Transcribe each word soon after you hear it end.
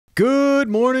Good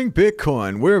morning,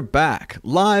 Bitcoin. We're back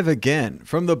live again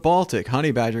from the Baltic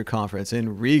Honeybadger Conference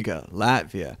in Riga,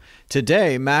 Latvia.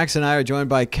 Today, Max and I are joined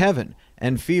by Kevin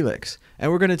and Felix,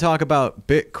 and we're going to talk about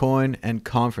Bitcoin and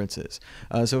conferences.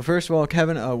 So first of all,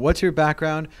 Kevin, what's your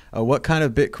background? What kind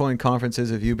of Bitcoin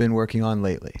conferences have you been working on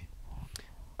lately?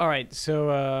 All right,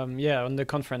 so yeah, on the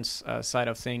conference side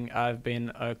of things, I've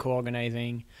been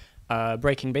co-organizing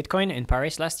Breaking Bitcoin in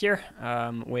Paris last year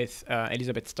with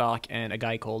Elizabeth Stark and a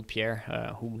guy called Pierre,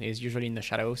 who is usually in the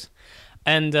shadows.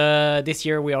 And this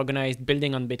year we organized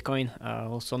Building on Bitcoin,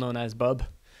 also known as Bob,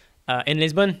 in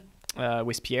Lisbon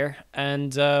with Pierre.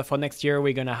 And for next year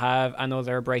we're gonna have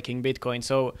another Breaking Bitcoin.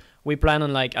 So we plan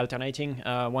on like alternating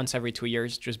once every 2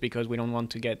 years, just because we don't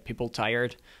want to get people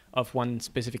tired of one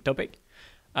specific topic.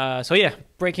 So yeah,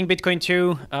 Breaking Bitcoin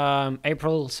 2,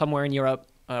 April somewhere in Europe.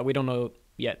 We don't know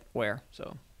yet where,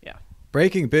 so yeah.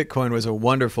 Breaking Bitcoin was a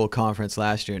wonderful conference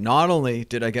last year. Not only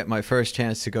did I get my first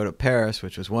chance to go to Paris,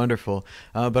 which was wonderful,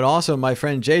 but also my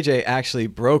friend JJ actually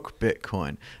broke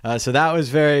Bitcoin. So that was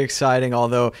very exciting,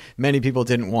 although many people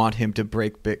didn't want him to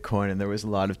break Bitcoin, and there was a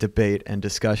lot of debate and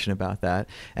discussion about that.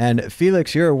 And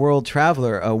Felix, you're a world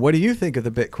traveler. What do you think of the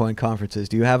Bitcoin conferences?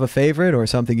 Do you have a favorite or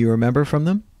something you remember from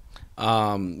them?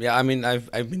 Yeah, I mean, I've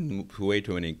been to way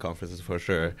too many conferences for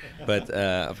sure, but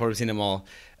I've probably seen them all.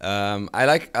 I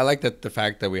like that the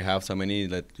fact that we have so many,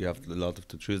 that you have a lot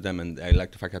to choose them, and I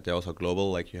like the fact that they're also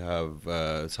global. Like you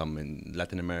have some in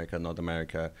Latin America, North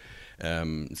America.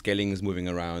 Scaling is moving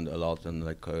around a lot on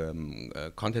like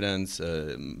continents.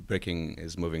 Breaking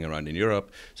is moving around in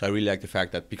Europe. So I really like the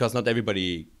fact that, because not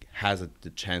everybody has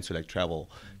the chance to like travel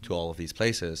to all of these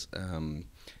places.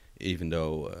 Even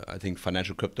though I think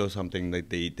financial crypto is something that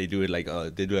they do it like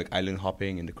they do like island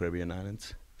hopping in the Caribbean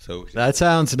islands. So that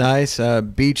sounds nice.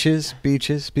 Beaches.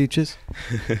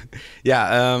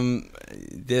 Yeah,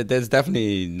 there's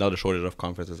definitely not a shortage of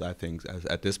conferences, I think,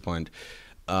 at this point.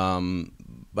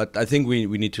 But I think we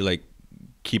need to like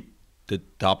keep the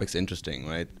topics interesting,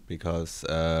 right? Because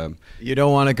you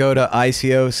don't want to go to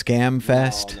ICO Scam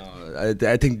Fest. No.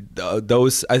 I think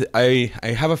those I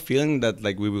have a feeling that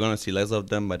like we were gonna see less of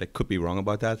them, but I could be wrong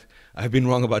about that. I've been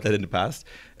wrong about that in the past,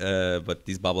 but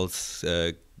these bubbles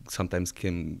sometimes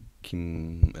can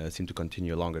seem to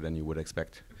continue longer than you would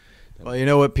expect. Well, you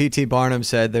know what P.T. Barnum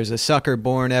said: "There's a sucker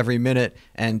born every minute,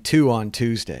 and 2 on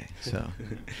Tuesday." So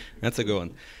that's a good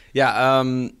one. Yeah.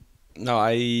 No,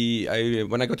 I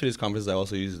when I go to these conferences, I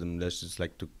also use them just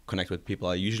like to connect with people.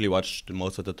 I usually watch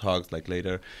most of the talks like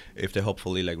later, if they're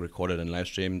hopefully like recorded and live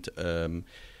streamed. Yeah,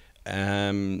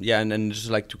 and then just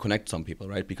like to connect some people,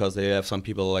 right? Because they have some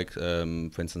people like,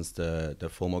 for instance, the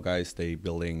FOMO guys. They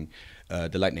building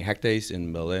the Lightning Hack Days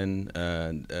in Berlin,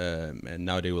 and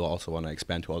now they will also want to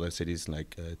expand to other cities.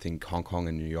 Like I think Hong Kong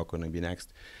and New York are going to be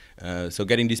next. So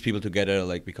getting these people together,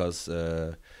 like because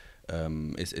is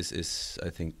I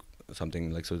think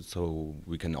something like so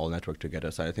we can all network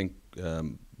together. So I think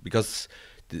because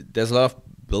there's a lot of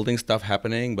building stuff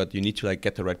happening, but you need to like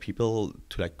get the right people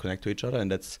to like connect to each other, and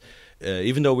that's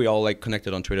even though we all like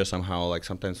connected on Twitter somehow, like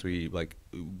sometimes we like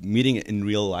meeting in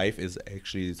real life is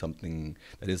actually something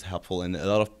that is helpful. And a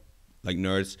lot of like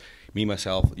nerds, me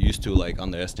myself, used to like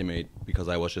underestimate, because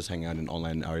I was just hanging out in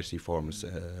online RSC forums,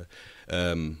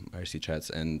 RSC chats,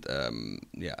 and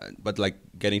yeah, but like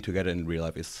getting together in real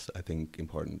life is, I think,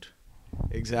 important.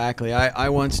 Exactly. I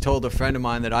once told a friend of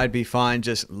mine that I'd be fine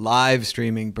just live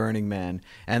streaming Burning Man,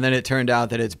 and then it turned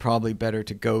out that it's probably better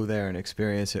to go there and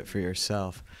experience it for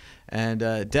yourself. And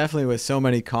definitely with so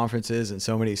many conferences and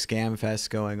so many scam fests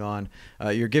going on,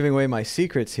 you're giving away my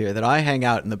secrets here, that I hang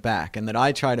out in the back and that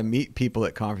I try to meet people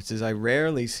at conferences. I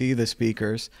rarely see the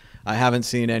speakers. I haven't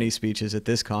seen any speeches at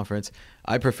this conference.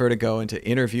 I prefer to go and to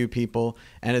interview people,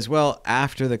 and as well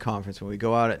after the conference when we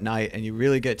go out at night and you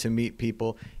really get to meet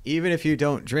people. Even if you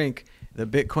don't drink, the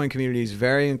Bitcoin community is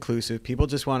very inclusive. People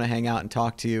just want to hang out and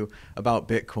talk to you about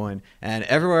Bitcoin. And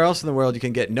everywhere else in the world, you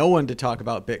can get no one to talk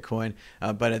about Bitcoin.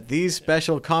 But at these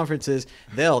special conferences,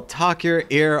 they'll talk your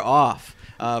ear off.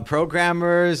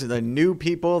 Programmers, the new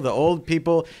people, the old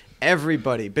people,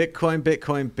 everybody. Bitcoin,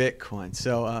 Bitcoin, Bitcoin.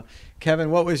 So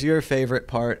Kevin, what was your favorite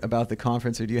part about the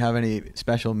conference, or do you have any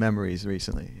special memories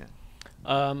recently? Yeah.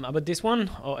 About this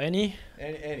one or any?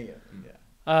 Any of them,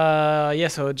 yeah. Yeah,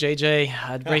 so JJ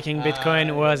at Breaking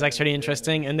Bitcoin was actually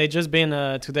interesting, and they just been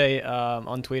today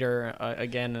on Twitter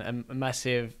again a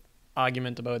massive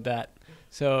argument about that.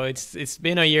 So it's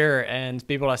been a year and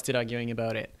people are still arguing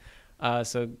about it.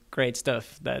 So great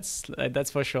stuff.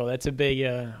 That's for sure. That's a big,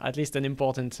 at least an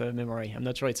important memory. I'm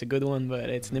not sure it's a good one, but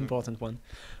it's an important one.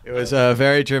 It was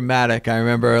very dramatic. I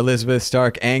remember Elizabeth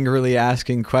Stark angrily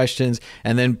asking questions,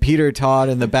 and then Peter Todd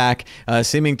in the back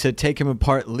seeming to take him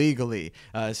apart legally,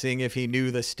 seeing if he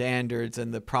knew the standards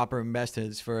and the proper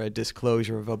methods for a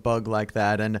disclosure of a bug like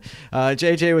that. And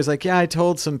JJ was like, yeah, I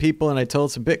told some people and I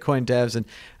told some Bitcoin devs. And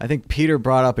I think Peter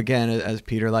brought up again, as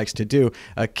Peter likes to do,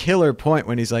 a killer point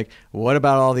when he's like, what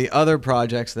about all the other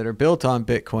projects that are built on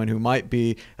Bitcoin who might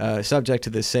be subject to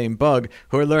this same bug,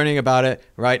 who are learning about it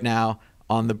right now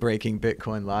on the Breaking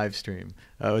Bitcoin live stream?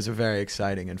 It was a very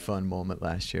exciting and fun moment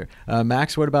last year.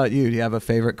 Max, what about you? Do you have a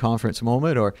favorite conference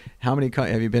moment, or how many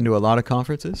have you been to a lot of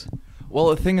conferences? Well,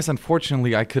 the thing is,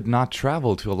 unfortunately, I could not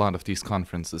travel to a lot of these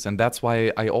conferences, and that's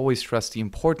why I always stress the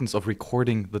importance of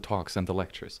recording the talks and the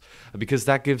lectures, because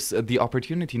that gives the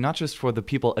opportunity not just for the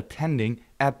people attending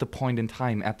at the point in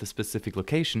time at the specific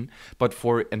location, but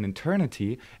for an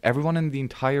eternity, everyone in the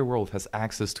entire world has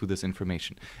access to this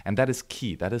information, and that is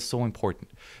key. That is so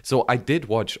important. So I did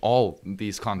watch all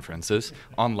these conferences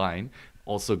online.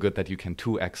 Also good that you can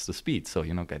 2x the speed, so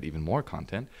you know, get even more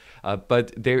content.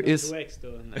 But there is 2x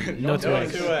though, no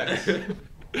 2x.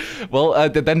 Well,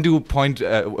 then do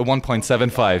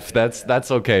 1.75.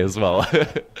 That's okay as well.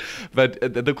 But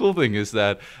the cool thing is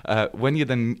that when you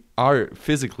then are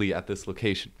physically at this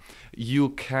location, you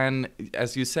can,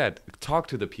 as you said, talk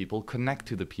to the people, connect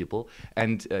to the people,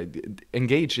 and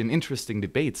engage in interesting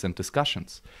debates and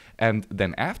discussions. And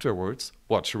then afterwards,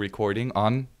 watch a recording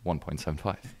on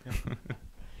 1.75.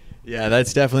 Yeah,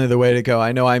 that's definitely the way to go.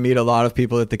 I know I meet a lot of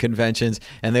people at the conventions,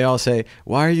 and they all say,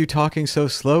 why are you talking so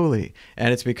slowly?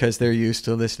 And it's because they're used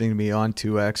to listening to me on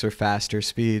 2x or faster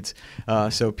speeds.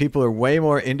 So people are way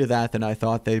more into that than I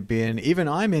thought they'd be. And even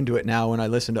I'm into it now when I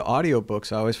listen to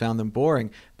audiobooks. I always found them boring.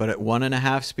 But at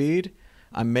 1.5 speed,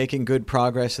 I'm making good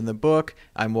progress in the book.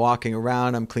 I'm walking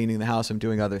around, I'm cleaning the house, I'm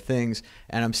doing other things,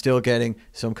 and I'm still getting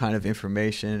some kind of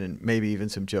information and maybe even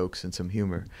some jokes and some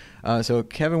humor. So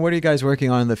Kevin, what are you guys working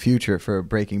on in the future for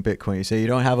Breaking Bitcoin? You say you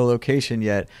don't have a location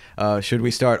yet. Should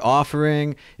we start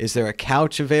offering? Is there a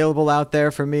couch available out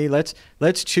there for me?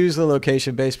 Let's choose the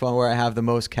location based on where I have the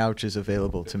most couches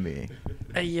available to me.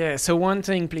 Yeah, so one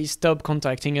thing, please stop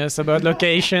contacting us about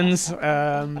locations.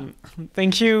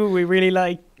 Thank you. We really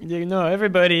like, you know,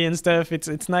 everybody and stuff.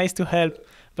 It's nice to help,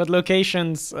 but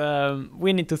locations,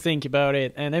 we need to think about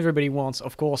it. And everybody wants,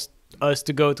 of course, us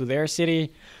to go to their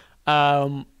city.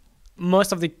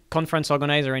 Most of the conference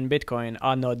organizers in Bitcoin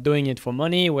are not doing it for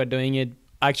money. We're doing it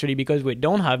actually because we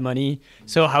don't have money.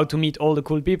 So how to meet all the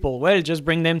cool people? Well, just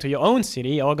bring them to your own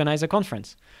city, organize a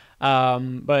conference.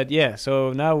 But yeah,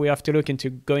 so now we have to look into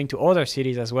going to other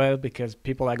cities as well, because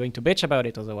people are going to bitch about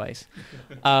it otherwise.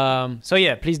 So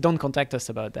yeah, please don't contact us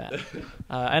about that.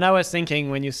 And I was thinking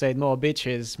when you said more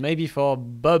bitches, maybe for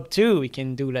Bob too, we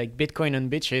can do like Bitcoin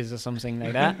and bitches or something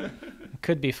like that.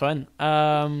 Could be fun.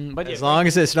 But as long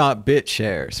as it's not bit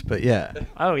shares, but yeah.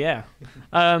 Oh yeah.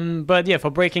 But yeah, for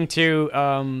Breaking 2,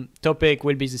 topic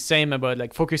will be the same about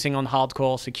like focusing on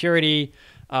hardcore security.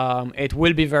 It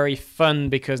will be very fun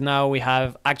because now we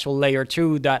have actual layer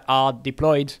 2 that are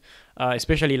deployed,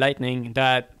 especially Lightning,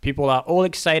 that people are all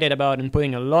excited about and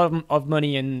putting a lot of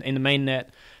money in the mainnet.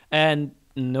 And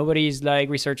nobody's like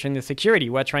researching the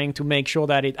security. We're trying to make sure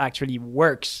that it actually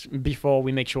works before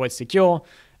we make sure it's secure.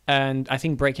 And I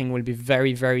think Breaking will be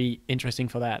very, very interesting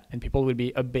for that. And people will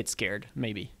be a bit scared,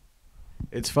 maybe.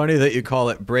 It's funny that you call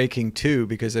it Breaking 2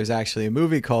 because there's actually a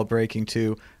movie called Breaking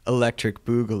 2, Electric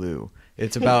Boogaloo.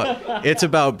 It's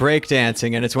about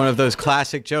breakdancing, and it's one of those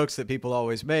classic jokes that people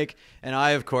always make. And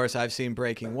of course, I've seen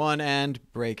Breaking 1 and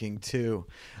Breaking 2.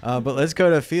 But let's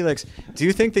go to Felix. Do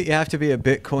you think that you have to be a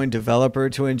Bitcoin developer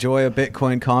to enjoy a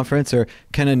Bitcoin conference, or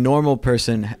can a normal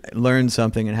person learn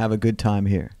something and have a good time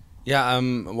here? Yeah,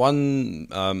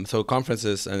 so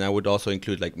conferences, and I would also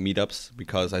include like meetups,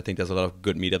 because I think there's a lot of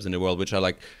good meetups in the world, which are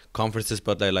like conferences,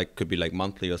 but they like could be like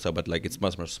monthly or so, but like it's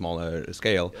much more smaller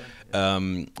scale.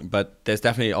 But there's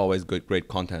definitely always great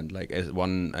content. Like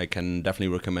one I can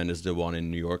definitely recommend is the one in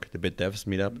New York, the BitDevs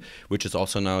meetup, which is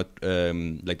also now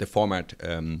like the format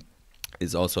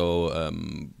is also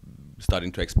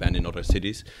starting to expand in other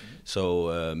cities.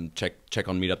 So check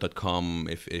on meetup.com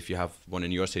if you have one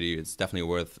in your city. It's definitely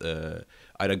worth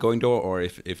either going to, or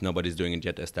if nobody's doing it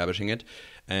yet, establishing it.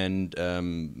 And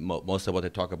most of what they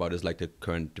talk about is like the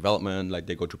current development, like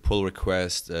they go to pull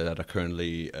requests that are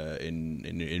currently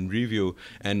in review,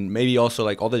 and maybe also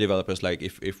like other developers, like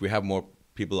if we have more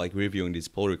people like reviewing these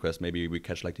pull requests, maybe we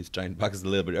catch like these giant bugs a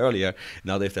little bit earlier,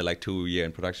 now that they're like 2 years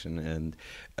in production.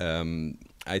 And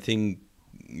I think,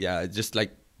 yeah, just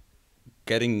like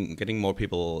getting more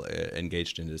people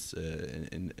engaged in this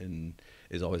in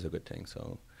is always a good thing.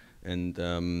 So, and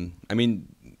I mean,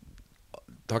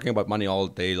 talking about money all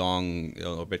day long,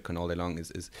 or Bitcoin all day long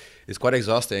is quite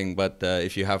exhausting. But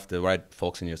if you have the right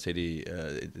folks in your city,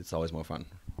 it's always more fun.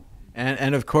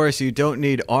 And of course, you don't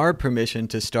need our permission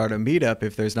to start a meetup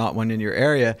if there's not one in your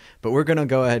area, but we're going to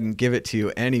go ahead and give it to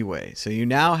you anyway. So you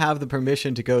now have the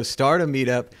permission to go start a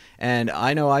meetup. And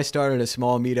I know I started a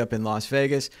small meetup in Las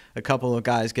Vegas. A couple of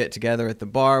guys get together at the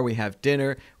bar. We have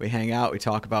dinner. We hang out. We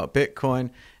talk about Bitcoin.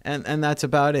 And that's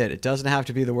about it. It doesn't have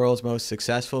to be the world's most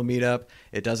successful meetup.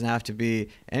 It doesn't have to be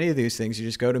any of these things. You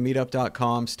just go to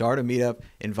meetup.com, start a meetup,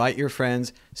 invite your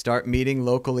friends, start meeting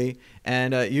locally,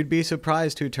 and you'd be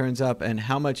surprised who turns up and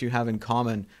how much you have in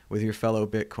common with your fellow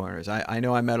Bitcoiners. I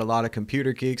know I met a lot of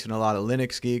computer geeks and a lot of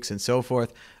Linux geeks and so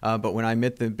forth, but when I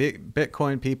met the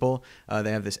Bitcoin people,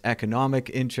 they have this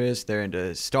economic interest. They're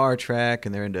into Star Trek,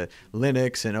 and they're into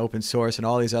Linux and open source and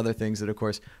all these other things that, of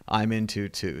course, I'm into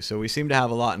too. So we seem to have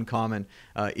a lot in common,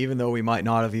 even though we might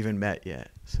not have even met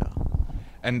yet.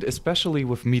 And especially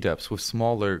with meetups, with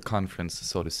smaller conferences,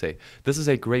 so to say, this is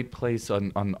a great place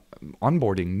on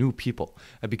onboarding new people.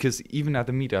 Because even at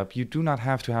the meetup, you do not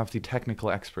have to have the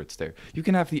technical experts there. You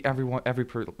can have every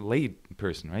lay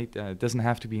person, right? It doesn't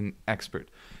have to be an expert.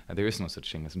 There is no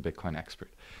such thing as a Bitcoin expert.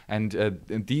 And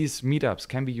these meetups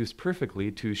can be used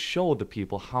perfectly to show the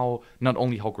people how, not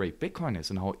only how great Bitcoin is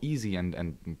and how easy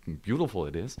and beautiful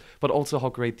it is, but also how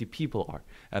great the people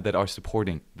are that are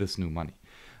supporting this new money.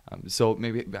 So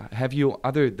maybe have you,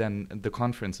 other than the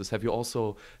conferences, have you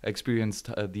also experienced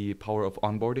the power of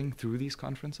onboarding through these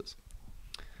conferences?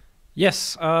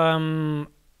 Yes.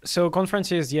 So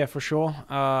conferences, yeah, for sure.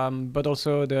 But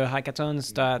also the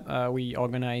hackathons that we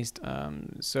organized.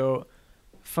 So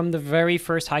from the very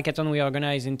first hackathon we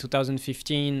organized in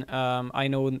 2015, I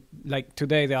know like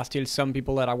today there are still some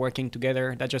people that are working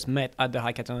together that just met at the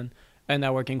hackathon and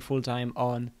are working full time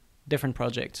on different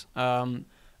projects.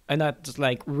 And that's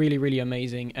like really, really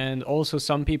amazing. And also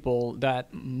some people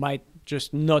that might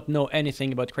just not know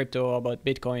anything about crypto or about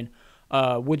Bitcoin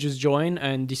would just join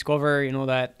and discover, you know,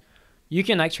 that you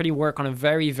can actually work on a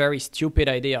very, very stupid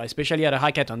idea, especially at a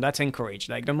hackathon. That's encouraged.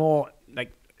 Like the more,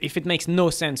 like if it makes no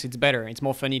sense, it's better. It's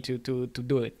more funny to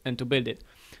do it and to build it.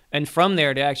 And from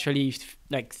there, they actually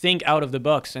like think out of the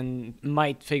box and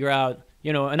might figure out,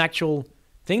 you know, an actual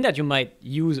thing that you might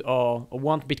use or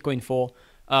want Bitcoin for.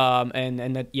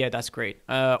 And that, yeah, that's great.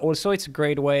 Also, it's a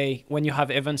great way when you have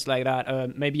events like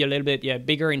that, maybe a little bit,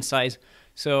 bigger in size.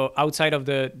 So outside of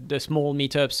the small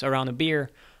meetups around a beer,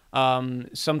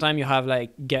 sometimes you have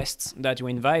like guests that you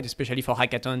invite, especially for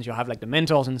hackathons, you have like the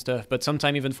mentors and stuff, but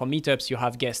sometimes even for meetups, you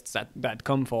have guests that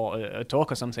come for a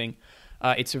talk or something.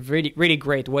 It's a really, really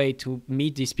great way to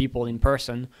meet these people in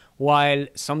person, while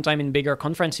sometime in bigger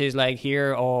conferences like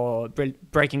here or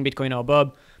Breaking Bitcoin or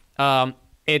Bob,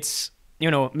 it's, you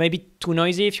know, maybe too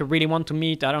noisy. If you really want to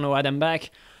meet, I don't know, Adam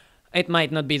Back, it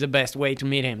might not be the best way to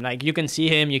meet him. Like you can see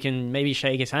him, you can maybe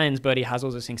shake his hands, but he has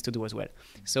other things to do as well.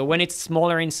 So when it's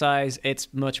smaller in size, it's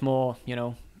much more, you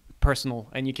know, personal,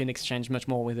 and you can exchange much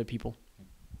more with the people.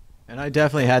 And I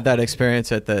definitely had that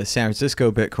experience at the San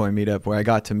Francisco Bitcoin meetup where I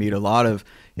got to meet a lot of,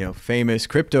 you know, famous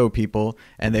crypto people,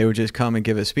 and they would just come and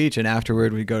give a speech, and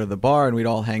afterward we'd go to the bar and we'd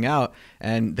all hang out,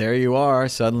 and there you are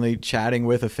suddenly chatting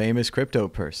with a famous crypto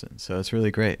person. So it's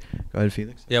really great. Go ahead,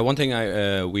 Felix. Yeah, one thing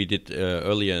we did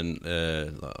earlier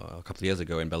a couple of years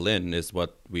ago in Berlin is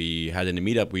what we had in the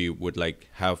meetup. We would like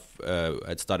have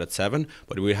it start at 7,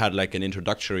 but we had like an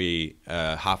introductory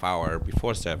half hour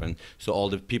before 7, so all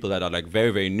the people that are like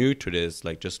very, very new to this,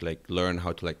 like just like learn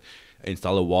how to like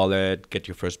install a wallet, get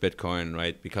your first Bitcoin,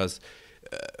 right? Because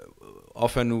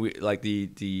often we, like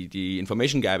the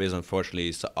information gap is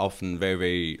unfortunately often very,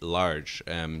 very large.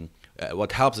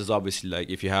 What helps is obviously like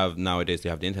if you have nowadays you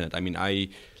have the internet. I mean,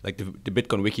 like the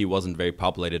Bitcoin wiki wasn't very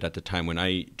populated at the time when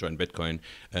I joined Bitcoin,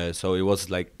 so it was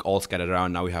like all scattered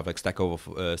around. Now we have like Stack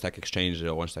Exchange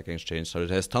or One Stack Exchange, so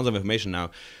there's tons of information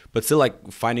now. But still,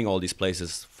 like finding all these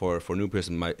places for new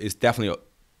person is definitely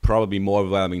probably more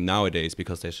overwhelming nowadays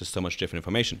because there's just so much different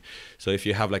information. So if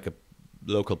you have like a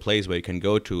local place where you can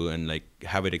go to and like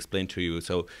have it explained to you,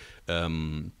 so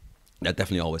that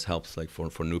definitely always helps, like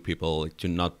for new people, like, to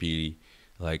not be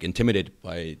like intimidated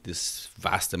by this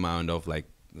vast amount of like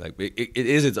it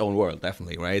is its own world,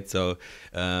 definitely, right? So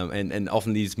and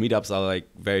often these meetups are like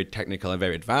very technical and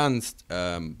very advanced,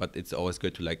 but it's always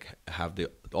good to like have the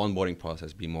the onboarding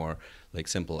process be more like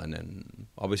simple, and then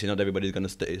obviously not everybody's going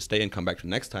to stay and come back to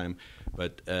next time,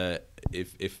 but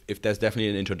if there's definitely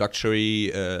an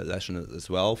introductory lesson as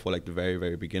well for like the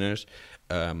very beginners,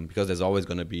 because there's always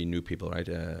going to be new people, right?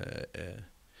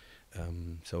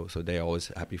 So they're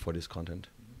always happy for this content.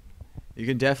 You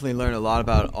can definitely learn a lot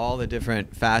about all the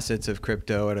different facets of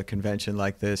crypto at a convention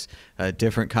like this.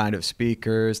 Different kind of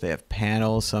speakers. They have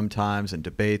panels sometimes and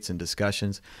debates and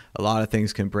discussions. A lot of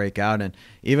things can break out, and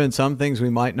even some things we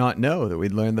might not know that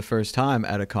we'd learn the first time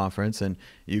at a conference, and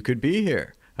you could be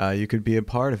here. You could be a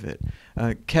part of it.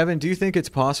 Kevin, do you think it's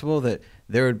possible that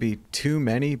there would be too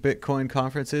many Bitcoin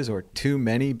conferences or too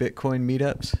many Bitcoin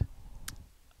meetups?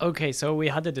 Okay, so we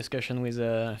had a discussion with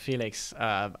Felix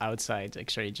outside,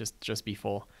 actually, just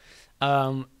before.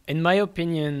 In my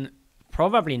opinion,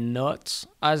 probably not,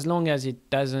 as long as it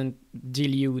doesn't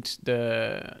dilute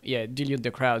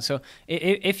the crowd. So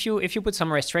if you put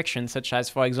some restrictions, such as,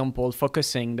 for example,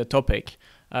 focusing the topic,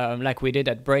 like we did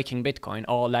at Breaking Bitcoin,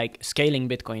 or like Scaling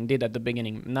Bitcoin did at the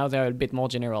beginning. Now they're a bit more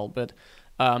general, but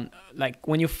like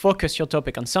when you focus your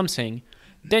topic on something,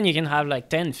 then you can have like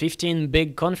 10, 15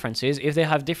 big conferences. If they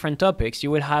have different topics,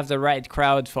 you will have the right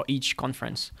crowd for each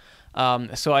conference.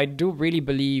 So I do really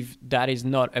believe that is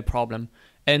not a problem.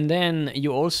 And then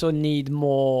you also need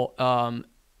more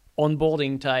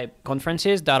onboarding type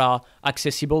conferences that are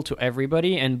accessible to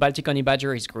everybody. And Baltic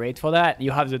Honeybadger is great for that. You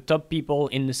have the top people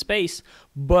in the space,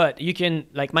 but you can,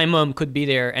 like my mom could be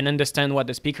there and understand what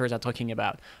the speakers are talking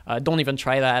about. Don't even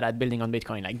try that at Building on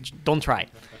Bitcoin. Like, don't try.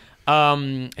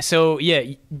 So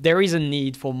yeah, there is a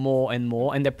need for more and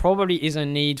more, and there probably is a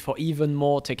need for even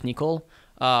more technical.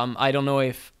 I don't know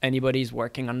if anybody's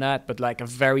working on that, but like a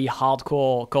very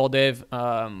hardcore core dev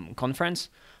conference.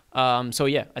 So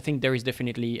yeah, I think there is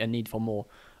definitely a need for more.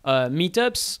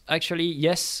 Meetups, actually,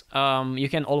 yes, you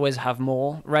can always have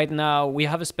more. Right now, we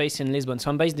have a space in Lisbon,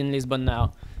 so I'm based in Lisbon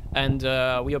now, and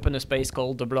we opened a space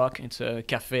called The Block. It's a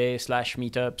cafe /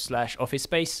 meetup / office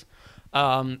space.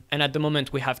 And at the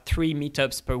moment, we have 3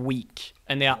 meetups per week,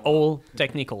 and they are all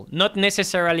technical. Not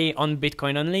necessarily on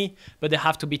Bitcoin only, but they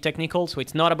have to be technical. So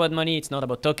it's not about money, it's not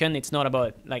about token, it's not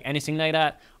about like anything like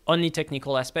that. Only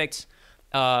technical aspects,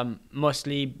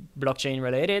 mostly blockchain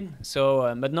related.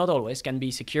 So, but not always. Can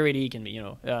be security, can be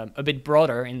a bit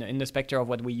broader in the spectrum of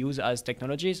what we use as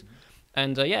technologies.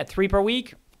 And yeah, 3 per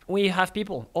week. We have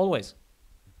people always.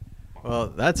 Well,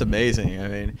 that's amazing. I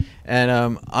mean, and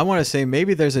I want to say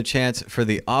maybe there's a chance for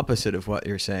the opposite of what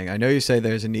you're saying. I know you say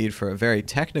there's a need for a very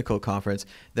technical conference.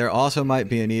 There also might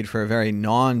be a need for a very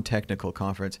non-technical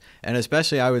conference, and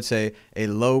especially I would say a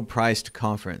low-priced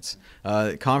conference.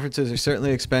 Conferences are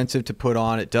certainly expensive to put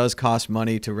on. It does cost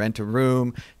money to rent a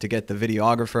room, to get the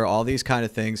videographer, all these kind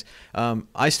of things.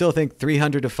 I still think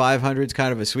 300 to 500 is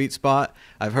kind of a sweet spot.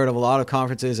 I've heard of a lot of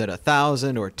conferences at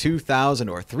 1,000 or 2,000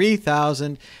 or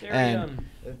 3,000.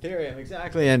 Ethereum,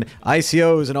 exactly, and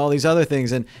ICOs and all these other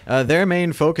things, and their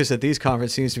main focus at these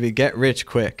conferences seems to be get rich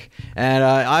quick. And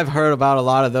I've heard about a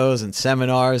lot of those and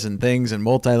seminars and things and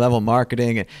multi-level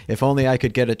marketing, and if only I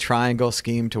could get a triangle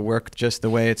scheme to work just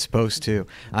the way it's supposed to,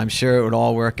 I'm sure it would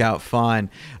all work out fine.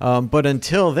 But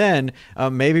until then,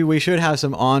 maybe we should have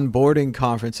some onboarding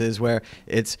conferences where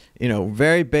it's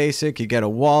very basic. You get a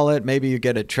wallet, maybe you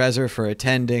get a Trezor for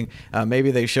attending, maybe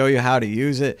they show you how to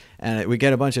use it, and we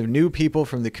get a bunch of new people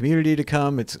from the community to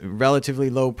come. It's relatively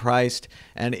low priced,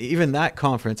 and even that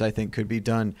conference I think could be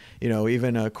done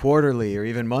even quarterly or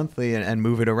even monthly, and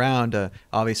move it around.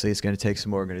 Obviously it's going to take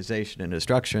some organization and a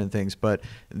structure and things, but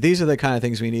these are the kind of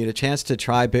things we need: a chance to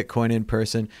try Bitcoin in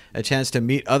person, a chance to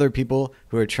meet other people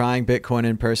who are trying Bitcoin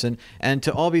in person, and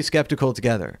to all be skeptical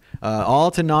together, all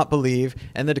to not believe,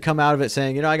 and then to come out of it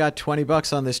saying, I got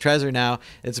 $20 on this Trezor now.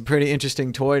 It's a pretty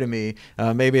interesting toy to me.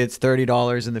 Maybe it's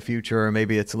 $30 in the future, or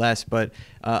maybe it's less, but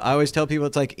I always tell people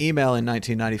it's like email in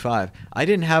 1995. I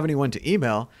didn't have anyone to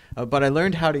email, but I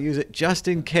learned how to use it just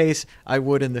in case I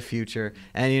would in the future.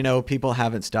 And people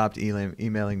haven't stopped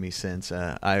emailing me since.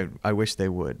 I wish they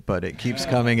would, but it keeps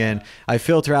coming in. I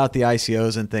filter out the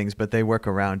ICOs and things, but they work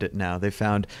around it now. They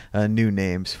found new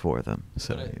names for them.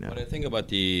 So what I think about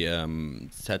the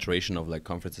saturation of like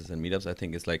conferences and meetups, I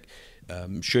think it's like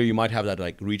sure, you might have that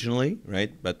like regionally,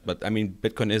 right? But I mean,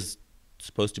 Bitcoin is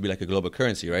supposed to be like a global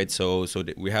currency, right? So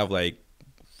we have like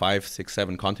 5, 6,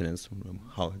 7 continents,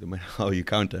 how you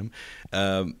count them,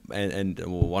 and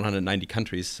 190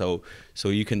 countries. So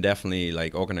you can definitely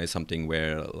like organize something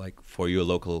where like for your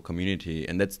local community,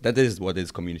 and that is what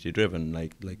is community driven,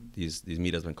 like these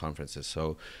meetups and conferences.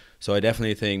 So I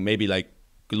definitely think maybe like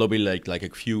globally like a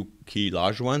few key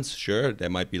large ones. Sure, there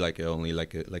might be like only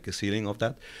like a ceiling of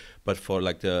that, but for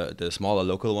like the smaller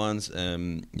local ones,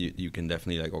 you can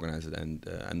definitely like organize it,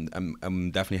 and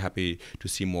I'm definitely happy to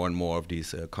see more and more of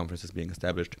these conferences being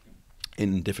established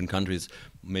in different countries,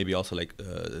 maybe also like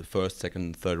first,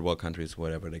 second, third world countries,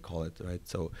 whatever they call it, right?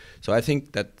 So I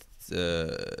think that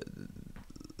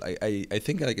I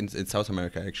think like in South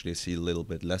America I actually see a little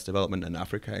bit less development, and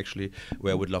Africa actually,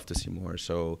 where I would love to see more.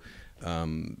 So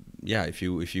yeah, if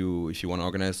you want to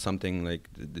organize something, like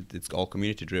it's all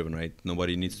community driven, right?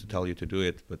 Nobody needs to tell you to do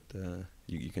it, but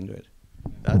you can do it.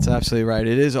 That's absolutely right.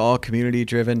 It is all community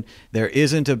driven. There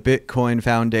isn't a Bitcoin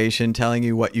Foundation telling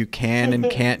you what you can and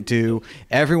can't do.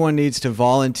 Everyone needs to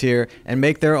volunteer and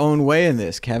make their own way in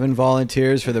this. Kevin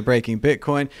volunteers for the Breaking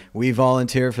Bitcoin. We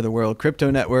volunteer for the World Crypto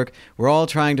Network. We're all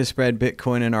trying to spread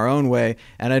Bitcoin in our own way,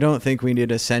 and I don't think we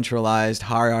need a centralized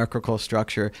hierarchical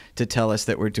structure to tell us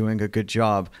that we're doing a good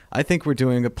job. I think we're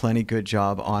doing a plenty good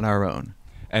job on our own.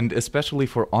 And especially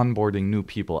for onboarding new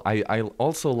people. I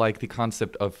also like the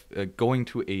concept of going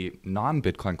to a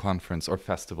non-Bitcoin conference or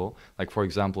festival. Like, for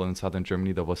example, in southern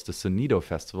Germany, there was the Sonido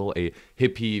Festival, a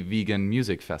hippie vegan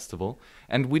music festival.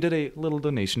 And we did a little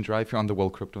donation drive here on the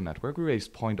World Crypto Network. We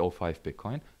raised 0.05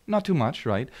 Bitcoin. Not too much,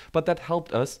 right? But that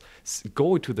helped us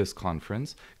go to this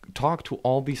conference, talk to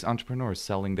all these entrepreneurs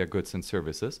selling their goods and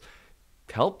services,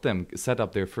 help them set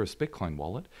up their first Bitcoin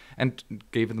wallet, and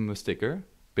gave them a sticker.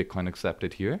 Bitcoin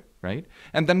accepted here, right?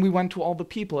 And then we went to all the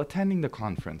people attending the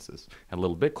conferences, had a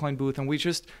little Bitcoin booth, and we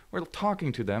just were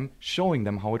talking to them, showing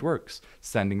them how it works,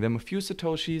 sending them a few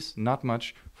Satoshis, not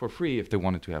much, for free. If they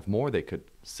wanted to have more, they could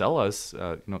sell us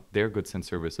their goods and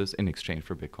services in exchange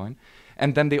for Bitcoin.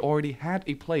 And then they already had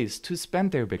a place to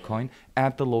spend their Bitcoin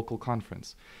at the local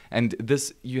conference. And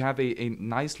this, you have a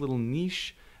nice little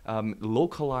niche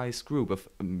localized group of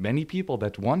many people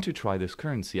that want to try this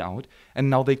currency out, and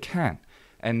now they can.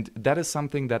 And that is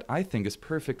something that I think is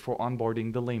perfect for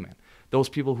onboarding the layman. Those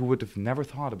people who would have never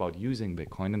thought about using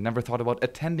Bitcoin and never thought about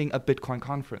attending a Bitcoin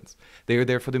conference. They are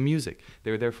there for the music.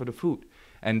 They're there for the food.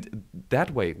 And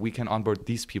that way we can onboard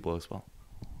these people as well.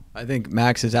 I think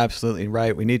Max is absolutely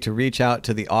right. We need to reach out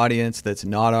to the audience that's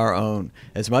not our own.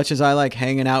 As much as I like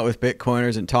hanging out with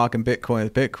Bitcoiners and talking Bitcoin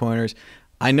with Bitcoiners,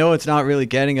 I know it's not really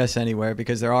getting us anywhere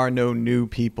because there are no new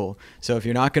people. So if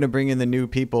you're not going to bring in the new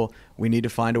people, we need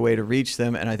to find a way to reach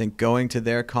them. And I think going to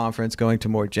their conference, going to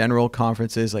more general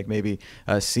conferences like maybe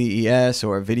a CES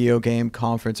or a video game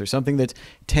conference or something that's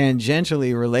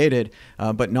tangentially related,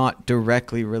 but not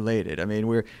directly related. I mean,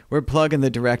 we're plugging the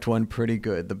direct one pretty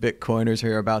good. The Bitcoiners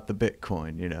hear about the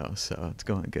Bitcoin, so it's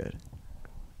going good.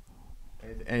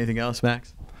 Anything else,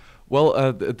 Max? Well,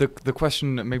 the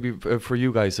question maybe for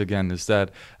you guys again is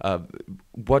that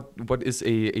what is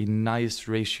a nice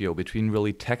ratio between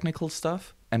really technical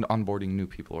stuff and onboarding new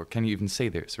people, or can you even say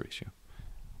there's a ratio?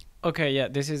 Okay, yeah,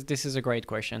 this is a great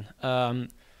question.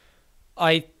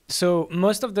 So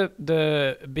most of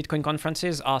the Bitcoin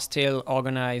conferences are still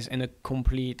organized in a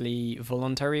completely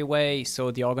voluntary way.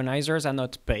 So the organizers are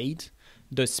not paid,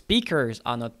 the speakers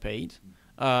are not paid,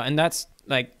 and that's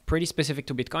like pretty specific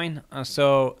to Bitcoin.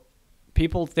 So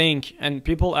people think, and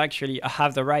people actually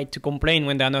have the right to complain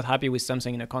when they're not happy with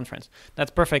something in a conference.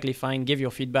 That's perfectly fine. Give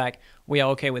your feedback. We are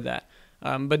okay with that.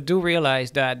 But do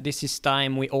realize that this is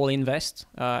time we all invest.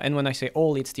 And when I say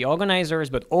all, it's the organizers,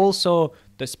 but also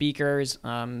the speakers.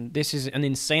 This is an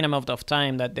insane amount of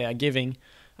time that they are giving.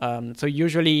 So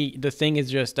usually the thing is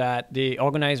just that the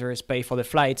organizers pay for the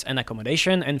flights and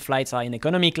accommodation, and flights are in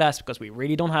economy class because we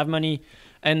really don't have money.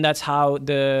 And that's how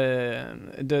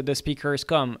the speakers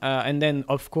come. And then,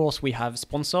 of course, we have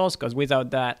sponsors, because without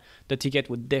that, the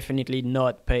ticket would definitely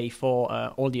not pay for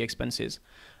all the expenses.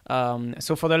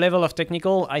 So for the level of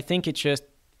technical, I think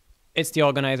it's the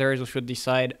organizers who should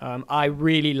decide. I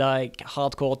really like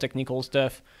hardcore technical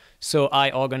stuff, so I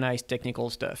organize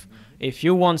technical stuff. If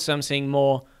you want something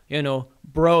more,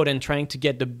 broad and trying to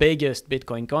get the biggest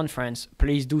Bitcoin conference,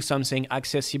 please do something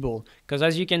accessible. Because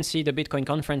as you can see, the Bitcoin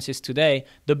conferences today,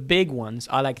 the big ones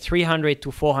are like 300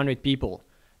 to 400 people.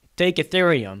 Take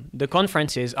Ethereum, the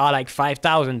conferences are like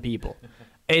 5,000 people.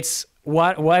 It's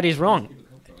what is wrong?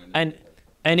 And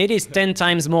it is 10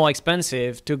 times more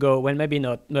expensive to go, well, maybe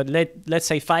not let's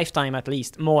say 5 times at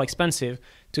least more expensive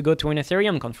to go to an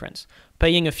Ethereum conference.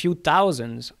 Paying a few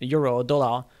thousands euro or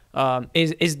dollar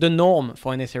is the norm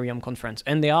for an Ethereum conference.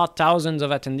 And there are thousands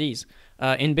of attendees.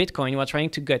 In Bitcoin, we're trying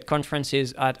to get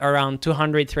conferences at around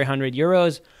 200, 300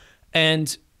 euros.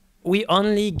 And we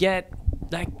only get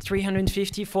like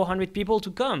 350, 400 people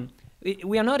to come.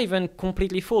 We are not even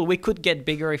completely full. We could get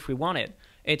bigger if we wanted.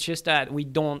 It's just that we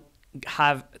don't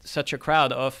have such a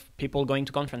crowd of people going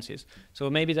to conferences. So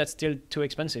maybe that's still too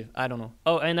expensive. I don't know.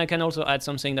 Oh, and I can also add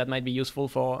something that might be useful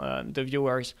for the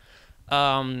viewers.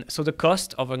 So the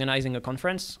cost of organizing a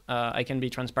conference, I can be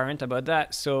transparent about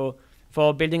that. So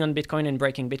for building on Bitcoin and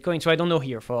breaking Bitcoin, so I don't know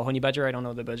here for Honeybadger, I don't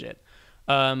know the budget.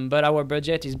 But our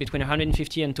budget is between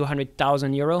 150 and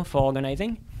 200,000 euro for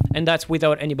organizing, and that's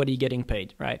without anybody getting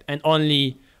paid, right? And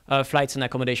only flights and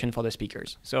accommodation for the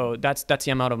speakers. So that's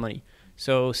the amount of money.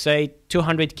 So say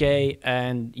 200K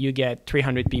and you get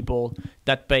 300 people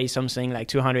that pay something like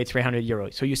 200, 300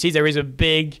 euros. So you see there is a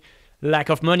big lack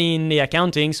of money in the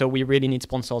accounting, so we really need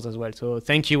sponsors as well. So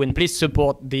thank you, and please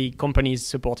support the companies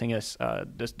supporting us,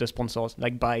 the sponsors,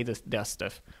 like buy their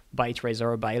stuff, buy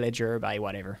Trezor, buy Ledger, buy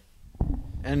whatever.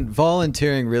 And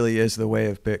volunteering really is the way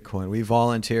of Bitcoin. We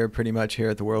volunteer pretty much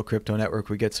here at the World Crypto Network.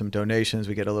 We get some donations.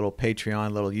 We get a little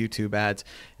Patreon, little YouTube ads.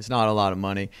 It's not a lot of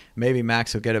money. Maybe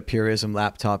Max will get a Purism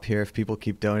laptop here if people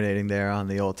keep donating there on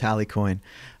the old tally coin.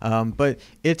 But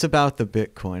it's about the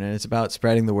Bitcoin, and it's about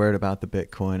spreading the word about the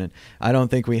Bitcoin. And I don't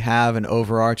think we have an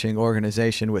overarching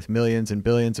organization with millions and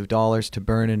billions of dollars to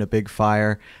burn in a big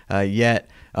fire yet.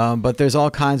 But there's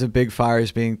all kinds of big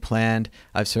fires being planned.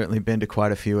 I've certainly been to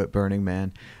quite a few at Burning Man.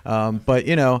 But,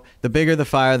 you know, the bigger the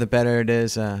fire, the better it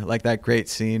is. Like that great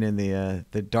scene in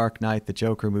the Dark Knight, the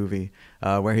Joker movie,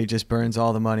 where he just burns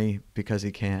all the money because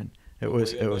he can. It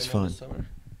was fun.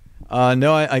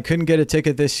 No, I couldn't get a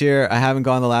ticket this year. I haven't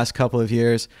gone the last couple of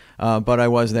years, but I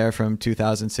was there from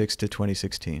 2006 to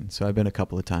 2016. So I've been a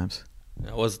couple of times.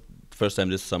 I was first time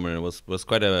this summer, and it was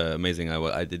quite amazing.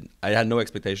 I had no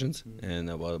expectations, and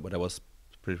but I was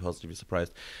pretty positively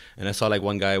surprised. And I saw like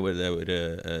one guy with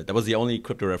that was the only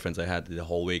crypto reference I had the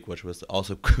whole week, which was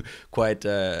also quite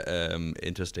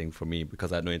interesting for me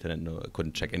because I had no internet, I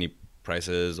couldn't check any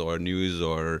prices or news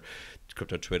or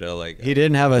crypto Twitter. Like he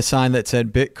didn't have a sign that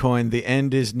said Bitcoin, the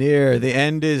end is near, the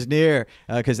end is near,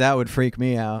 because that would freak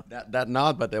me out. That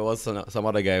not, but there was some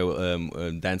other guy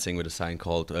dancing with a sign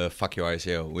called "Fuck Your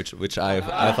ICO," which I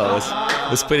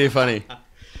thought was pretty funny.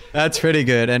 That's pretty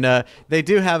good. And they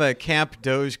do have a Camp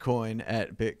Dogecoin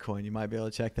at Bitcoin. You might be able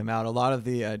to check them out. A lot of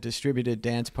the distributed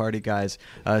dance party guys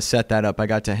set that up. I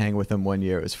got to hang with them one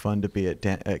year. It was fun to be at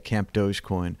Camp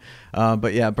Dogecoin.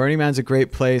 But yeah, Burning Man's a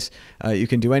great place. You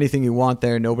can do anything you want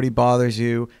there. Nobody bothers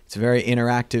you. It's a very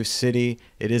interactive city.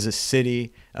 It is a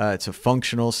city. It's a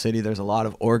functional city. There's a lot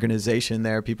of organization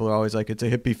there. People are always like, it's a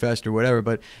hippie fest or whatever.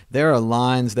 But there are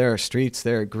lines, there are streets,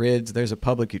 there are grids, there's a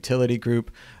public utility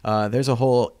group. There's a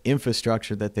whole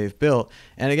infrastructure that they've built.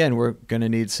 And again, we're going to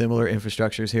need similar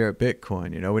infrastructures here at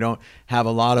Bitcoin. You know, we don't have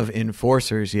a lot of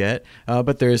enforcers yet,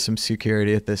 but there is some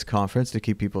security at this conference to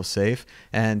keep people safe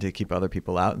and to keep other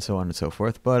people out and so on and so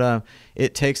forth. But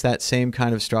it takes that same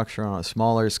kind of structure on a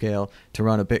smaller scale to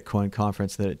run a Bitcoin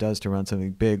conference that it does to run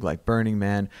something big like Burning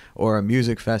Man or a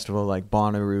music festival like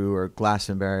Bonnaroo or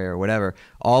Glastonbury or whatever.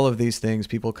 All of these things,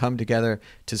 people come together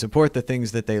to support the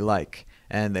things that they like.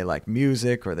 And they like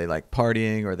music, or they like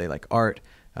partying, or they like art,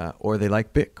 or they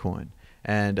like Bitcoin.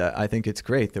 And I think it's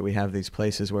great that we have these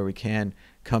places where we can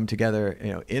come together,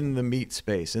 you know, in the meat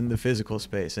space, in the physical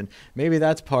space. And maybe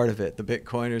that's part of it. The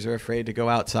Bitcoiners are afraid to go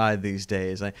outside these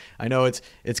days. I know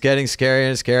it's getting scary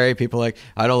and scary. People are like,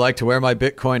 I don't like to wear my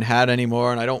Bitcoin hat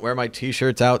anymore, and I don't wear my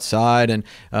t-shirts outside. And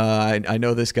I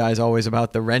know this guy's always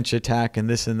about the wrench attack and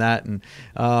this and that. And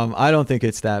I don't think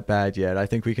it's that bad yet. I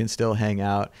think we can still hang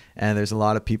out. And there's a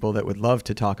lot of people that would love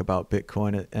to talk about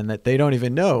Bitcoin and that they don't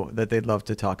even know that they'd love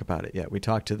to talk about it yet. We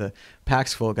talked to the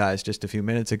Paxful guys just a few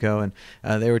minutes ago, and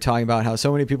they were talking about how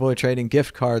so many people are trading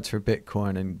gift cards for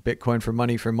Bitcoin and Bitcoin for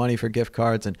money for gift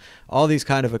cards and all these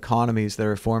kind of economies that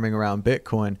are forming around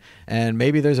Bitcoin. And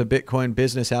maybe there's a Bitcoin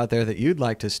business out there that you'd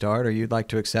like to start, or you'd like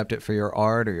to accept it for your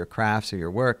art or your crafts or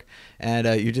your work. And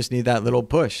you just need that little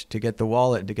push to get the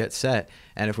wallet and to get set.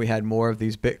 And if we had more of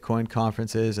these Bitcoin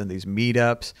conferences and these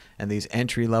meetups and these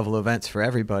entry-level events for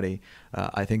everybody,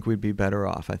 I think we'd be better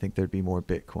off. I think there'd be more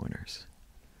Bitcoiners.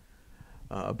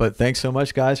 But thanks so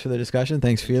much, guys, for the discussion.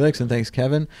 Thanks, Felix, and thanks,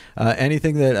 Kevin.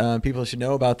 Anything that people should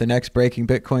know about the next Breaking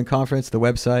Bitcoin conference, the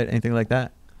website, anything like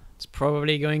that? It's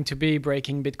probably going to be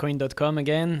breakingbitcoin.com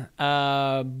again.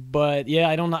 But yeah,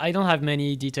 I don't have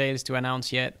many details to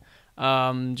announce yet.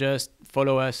 Just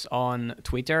follow us on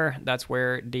Twitter. That's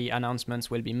where the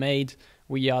announcements will be made.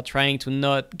 We are trying to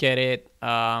not get it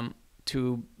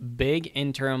too big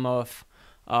in terms of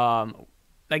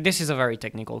like, this is a very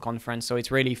technical conference, so it's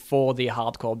really for the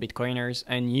hardcore Bitcoiners,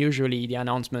 and usually the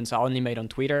announcements are only made on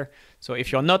Twitter. So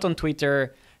if you're not on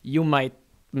Twitter, you might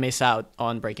miss out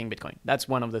on Breaking Bitcoin. That's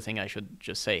one of the things I should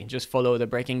just say. Just follow the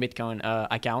Breaking Bitcoin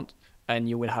account, and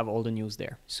you will have all the news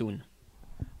there soon.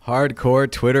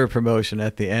 Hardcore Twitter promotion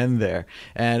at the end there.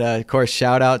 And of course,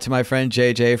 shout out to my friend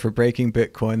JJ for breaking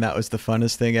Bitcoin. That was the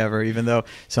funnest thing ever, even though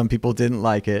some people didn't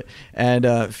like it.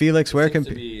 And Felix, where can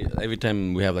every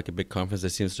time we have like a big conference, there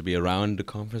seems to be around the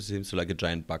conference seems to like a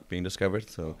giant bug being discovered.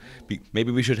 So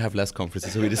maybe we should have less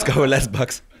conferences so we discover less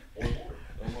bugs.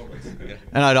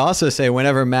 And I'd also say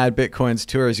whenever Mad Bitcoins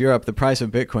tours Europe, the price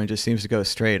of Bitcoin just seems to go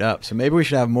straight up. So maybe we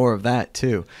should have more of that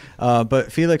too.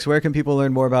 But Felix, where can people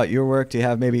learn more about your work? Do you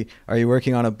have are you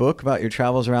working on a book about your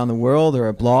travels around the world or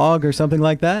a blog or something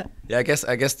like that? Yeah, I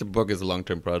guess the book is a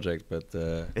long-term project, but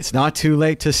it's not too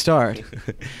late to start.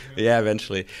 Yeah,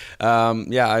 eventually.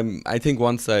 I think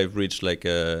once I've reached like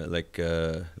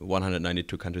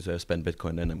 192 countries where I've spent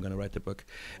Bitcoin, then I'm gonna write the book.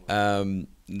 I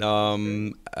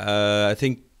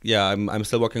think I'm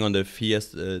still working on the fee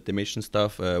estimation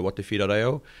stuff.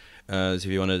 Whatthefee.io. So if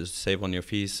you want to save on your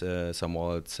fees, some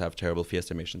wallets have terrible fee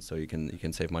estimations, so you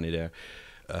can save money there.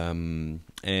 And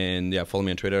yeah, follow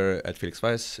me on Twitter at Felix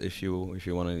Weiss if you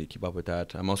want to keep up with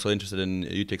that. I'm also interested in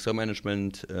UTXO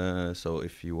management, so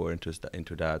if you were interested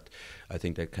into that, I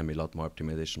think there can be a lot more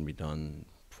optimization be done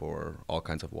for all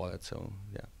kinds of wallets. So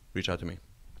yeah, reach out to me.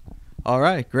 All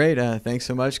right, great. Thanks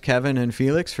so much, Kevin and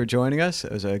Felix, for joining us.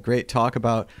 It was a great talk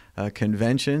about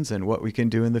conventions and what we can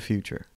do in the future.